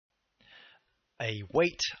a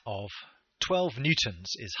weight of 12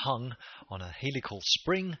 newtons is hung on a helical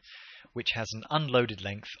spring which has an unloaded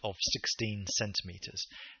length of 16 centimeters.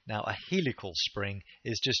 Now, a helical spring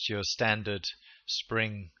is just your standard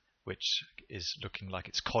spring which is looking like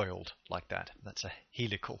it's coiled like that. That's a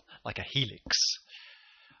helical, like a helix.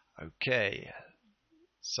 Okay,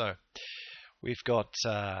 so we've got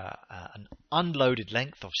an unloaded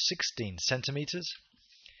length of 16 centimeters,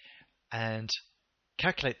 and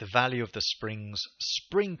calculate the value of the spring's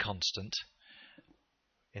spring constant.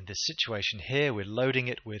 In this situation here, we're loading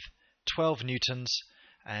it with 12 newtons,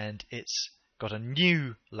 and it's got a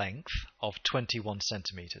new length of 21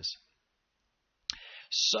 centimeters.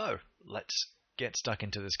 So let's get stuck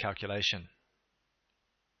into this calculation.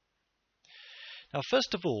 Now,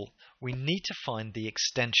 first of all, we need to find the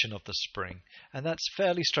extension of the spring, and that's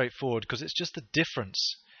fairly straightforward because it's just the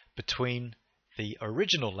difference between the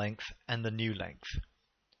original length and the new length.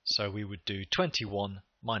 So we would do 21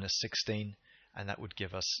 minus 16, and that would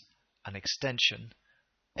give us an extension,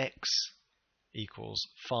 x equals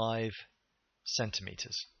 5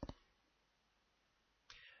 centimeters.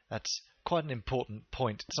 That's quite an important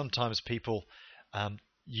point. Sometimes people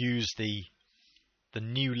use the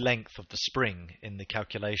new length of the spring in the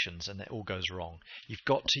calculations, and it all goes wrong. You've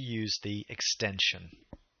got to use the extension.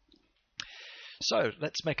 So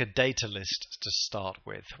let's make a data list to start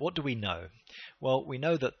with. What do we know? Well, we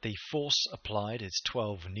know that the force applied is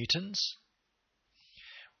 12 newtons.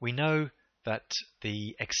 We know that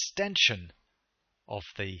the extension of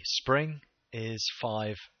the spring is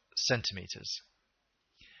 5 centimeters.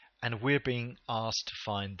 And we're being asked to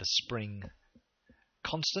find the spring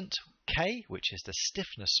constant, K, which is the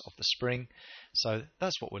stiffness of the spring. So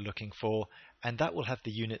that's what we're looking for, and that will have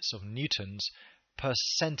the units of newtons per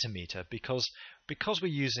centimeter, because we're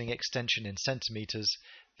using extension in centimeters,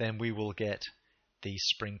 then we will get the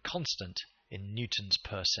spring constant in newtons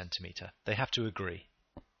per centimeter. They have to agree.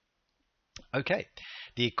 Okay,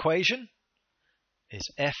 the equation is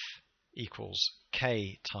F equals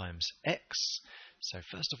K times X. So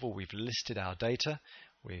first of all, we've listed our data.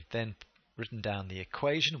 We've then written down the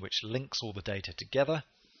equation which links all the data together.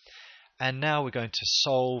 And now we're going to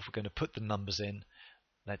solve. We're going to put the numbers in.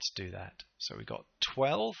 Let's do that. So we've got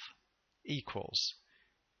 12 equals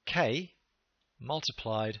K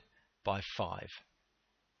multiplied by 5.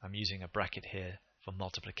 I'm using a bracket here for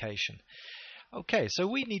multiplication. Okay, so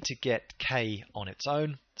we need to get K on its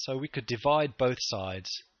own, so we could divide both sides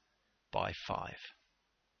by 5.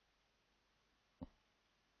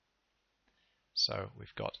 So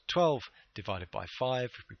we've got 12 divided by 5.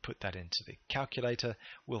 If we put that into the calculator,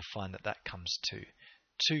 we'll find that that comes to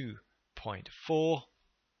 2.4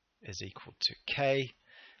 is equal to K.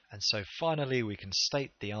 And so finally we can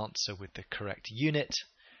state the answer with the correct unit.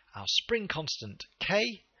 Our spring constant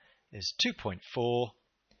K is 2.4,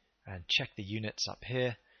 and check the units up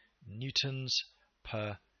here, newtons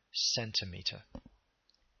per centimeter.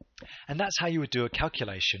 And that's how you would do a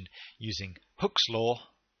calculation using Hooke's law,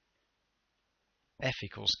 F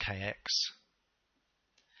equals Kx.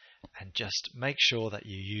 And just make sure that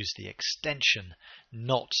you use the extension,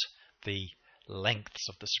 not the lengths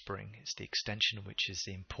of the spring. It's the extension which is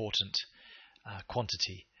the important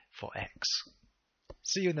quantity for x.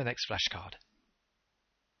 See you in the next flashcard.